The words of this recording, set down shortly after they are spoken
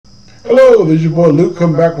Hello, this is your boy Luke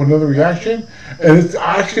coming back with another reaction. And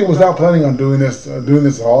I actually was not planning on doing this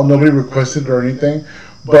at all. Nobody requested or anything.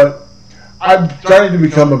 But I'm trying to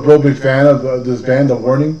become a real big fan of this band, The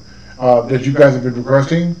Warning, that you guys have been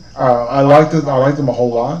requesting. I like them a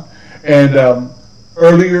whole lot. And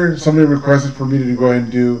earlier, somebody requested for me to go ahead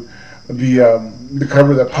and do the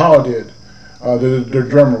cover that Paul did, their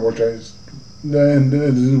drummer, which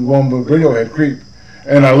the one with Radiohead, Creep.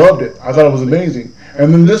 And I loved it. I thought it was amazing.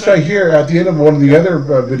 And then this right here, at the end of one of the other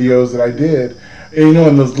videos that I did, in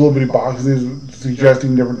those little bitty boxes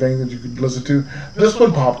suggesting different things that you could listen to, this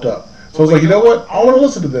one popped up. So I was like, you know what? I want to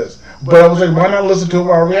listen to this. But I was like, why not listen to it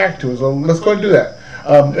while I react to it? So let's go ahead and do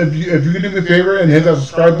that. If you could do me a favor and hit that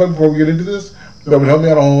subscribe button before we get into this, that would help me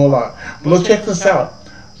out a whole lot. But let's check this out.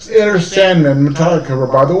 It's Enter Sandman, Metallica cover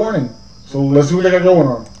by The Warning. So let's see what they got going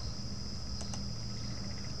on.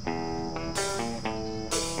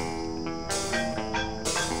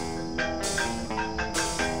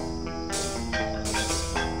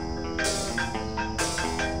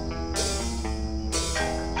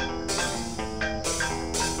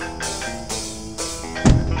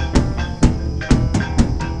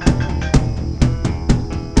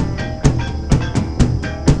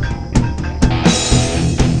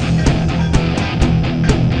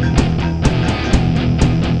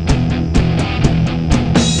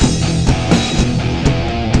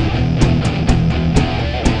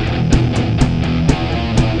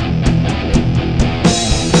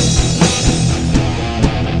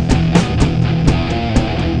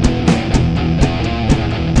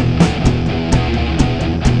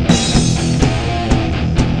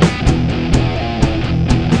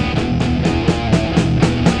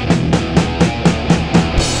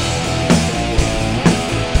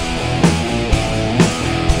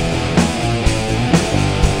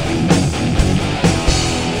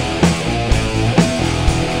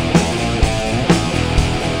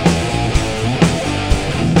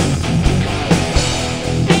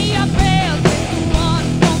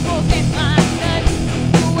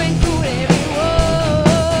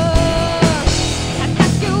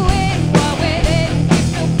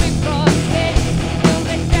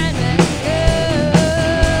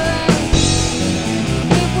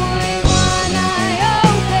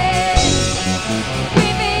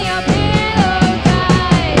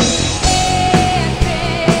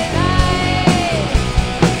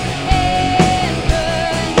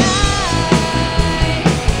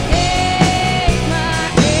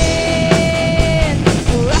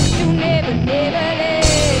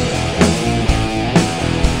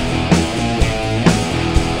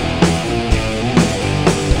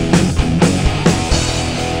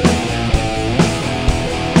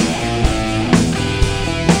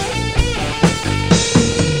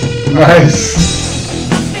 Nice.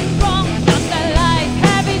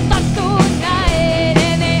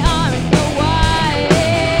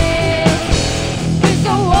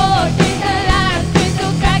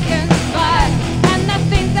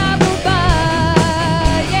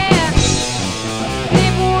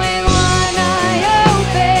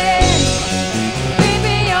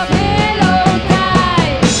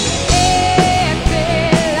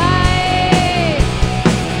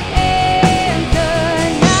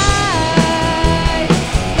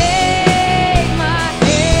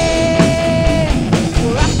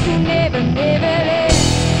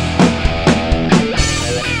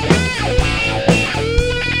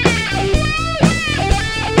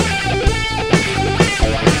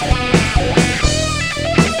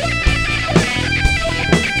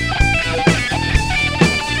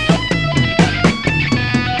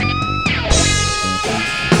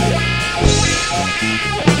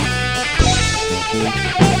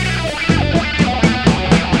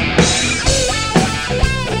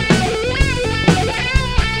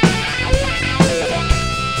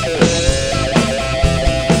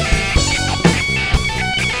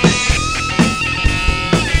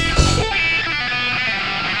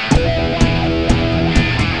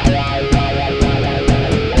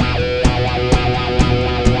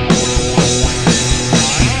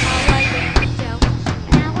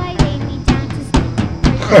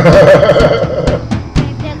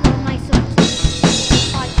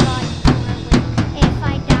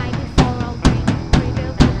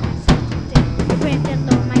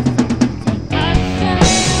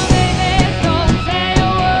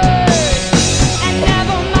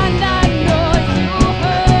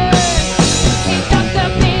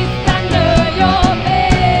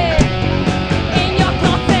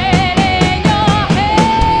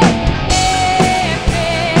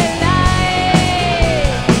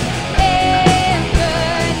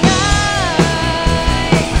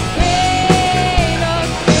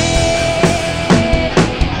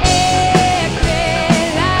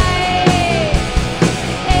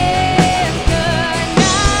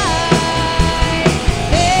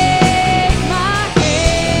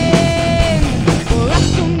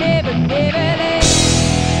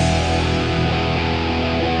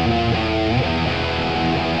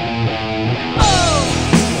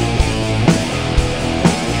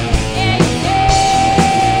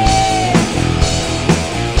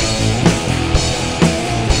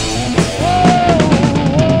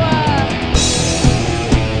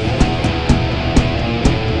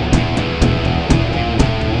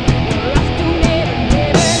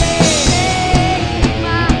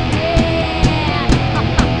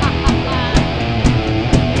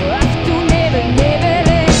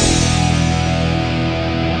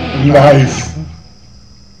 Nice.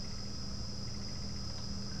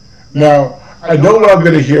 Now, I know what I'm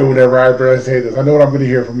going to hear whenever I say this. I know what I'm going to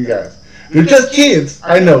hear from you guys. They're just kids.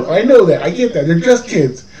 I know that. I get that. They're just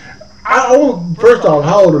kids. First off,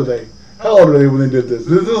 how old are they? How old are they when they did this?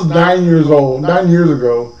 This is 9 years old, 9 years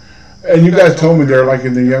ago. And you guys told me they're like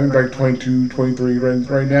in the young, like 22, 23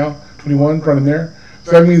 right now, 21, running there.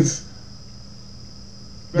 So that means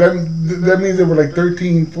they were like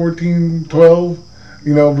 13, 14, 12,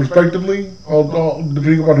 respectively, all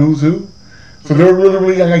depending upon who's who. So they're really,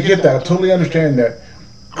 really young. I get that. I totally understand that.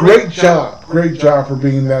 Great job for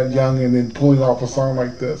being that young and then pulling off a song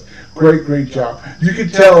like this. Great job. You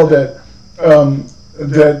could tell that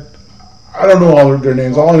I don't know all their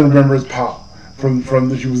names. All I remember is Pop from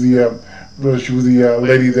she was the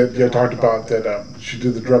lady that talked about that she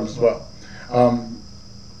did the drums as well.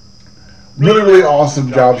 Really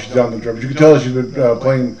awesome job she did on the drums. You could tell that she'd been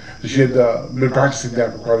playing. She had been practicing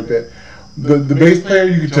that for quite a bit. The bass player,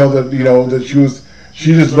 you could tell that that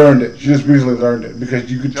she just learned it. She just recently learned it because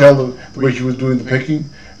you could tell the way she was doing the picking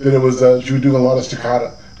that it was she was doing a lot of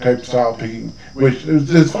staccato type style picking, which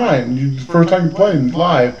is fine. The first time you're playing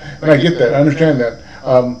live, and I get that, I understand that.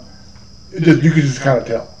 You could just kind of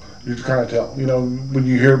tell. You just kind of tell. When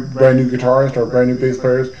you hear brand new guitarists or brand new bass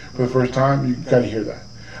players for the first time, you kind of hear that.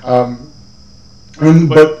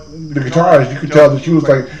 But the guitarist, you could tell that she was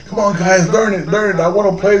like, "Come on, guys, learn it! I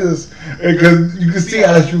want to play this." Because you could see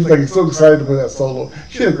how she was like so excited to play that solo.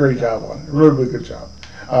 She did a great job on it. Really good job.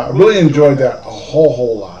 Really enjoyed that a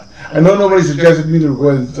whole lot. I know nobody suggested me to go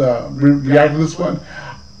and react to this one.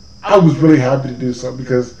 I was really happy to do so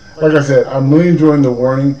because, like I said, I'm really enjoying the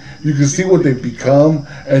warning. You can see what they've become,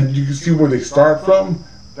 and you can see where they start from.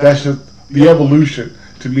 That's just the evolution.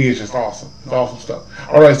 To me, it's just awesome. It's awesome stuff.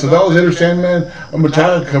 All right, so that was Enter Sandman, a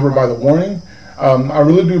Metallica cover by The Warning. I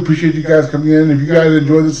really do appreciate you guys coming in. If you guys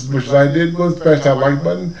enjoyed this as much as I did, go smash that like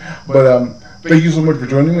button. But thank you so much for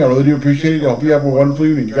joining me. I really do appreciate it. I hope you have a wonderful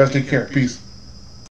evening. You guys take care. Peace.